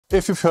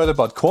If you've heard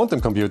about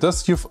quantum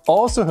computers, you've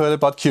also heard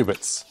about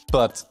qubits.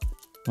 But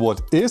what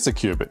is a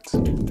qubit?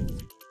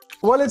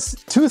 Well, it's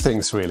two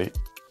things really.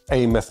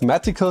 A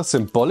mathematical,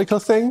 symbolical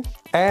thing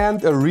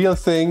and a real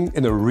thing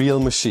in a real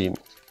machine.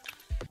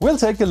 We'll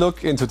take a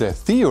look into the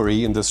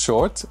theory in this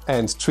short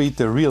and treat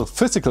the real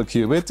physical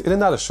qubit in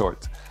another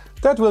short.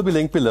 That will be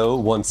linked below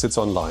once it's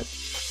online.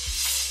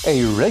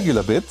 A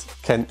regular bit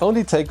can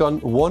only take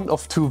on one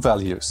of two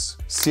values,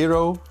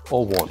 0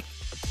 or 1.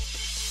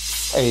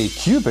 A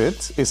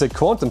qubit is a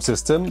quantum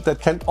system that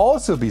can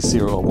also be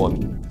 0 or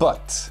 1,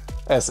 but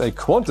as a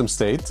quantum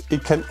state,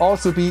 it can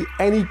also be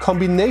any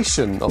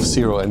combination of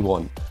 0 and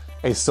 1,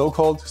 a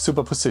so-called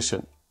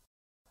superposition.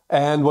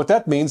 And what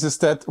that means is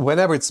that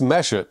whenever it's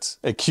measured,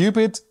 a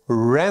qubit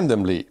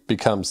randomly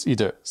becomes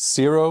either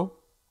 0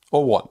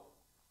 or 1.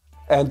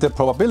 And the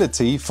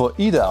probability for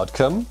either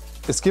outcome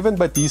is given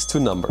by these two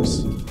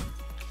numbers.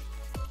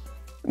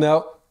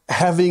 Now,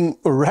 having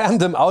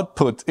random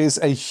output is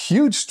a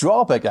huge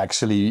drawback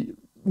actually.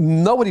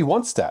 Nobody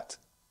wants that.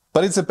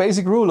 But it's a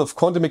basic rule of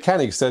quantum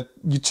mechanics that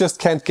you just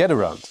can't get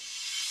around.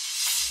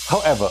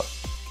 However,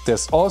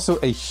 there's also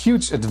a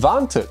huge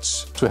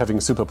advantage to having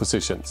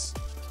superpositions.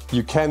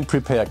 You can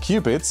prepare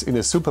qubits in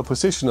a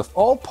superposition of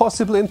all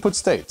possible input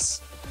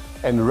states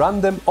and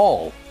run them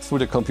all through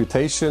the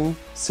computation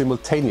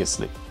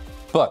simultaneously.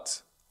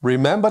 But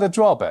remember the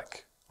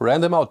drawback,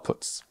 random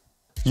outputs.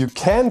 You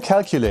can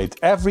calculate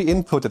every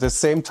input at the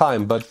same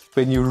time, but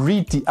when you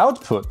read the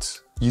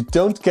output, you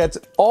don't get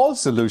all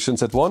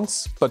solutions at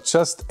once, but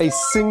just a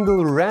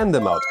single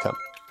random outcome.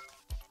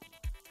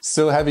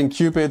 So having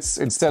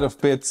qubits instead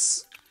of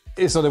bits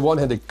is on the one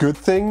hand a good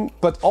thing,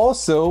 but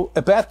also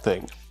a bad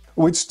thing.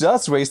 Which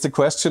does raise the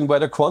question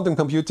whether quantum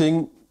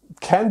computing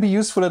can be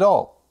useful at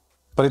all.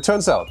 But it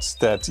turns out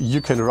that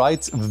you can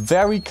write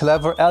very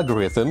clever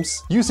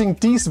algorithms using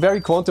these very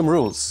quantum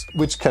rules,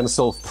 which can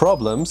solve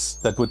problems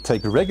that would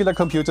take regular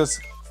computers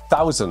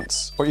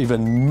thousands or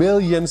even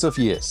millions of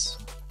years.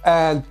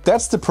 And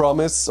that's the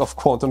promise of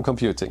quantum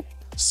computing.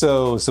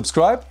 So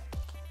subscribe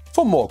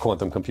for more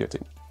quantum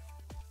computing.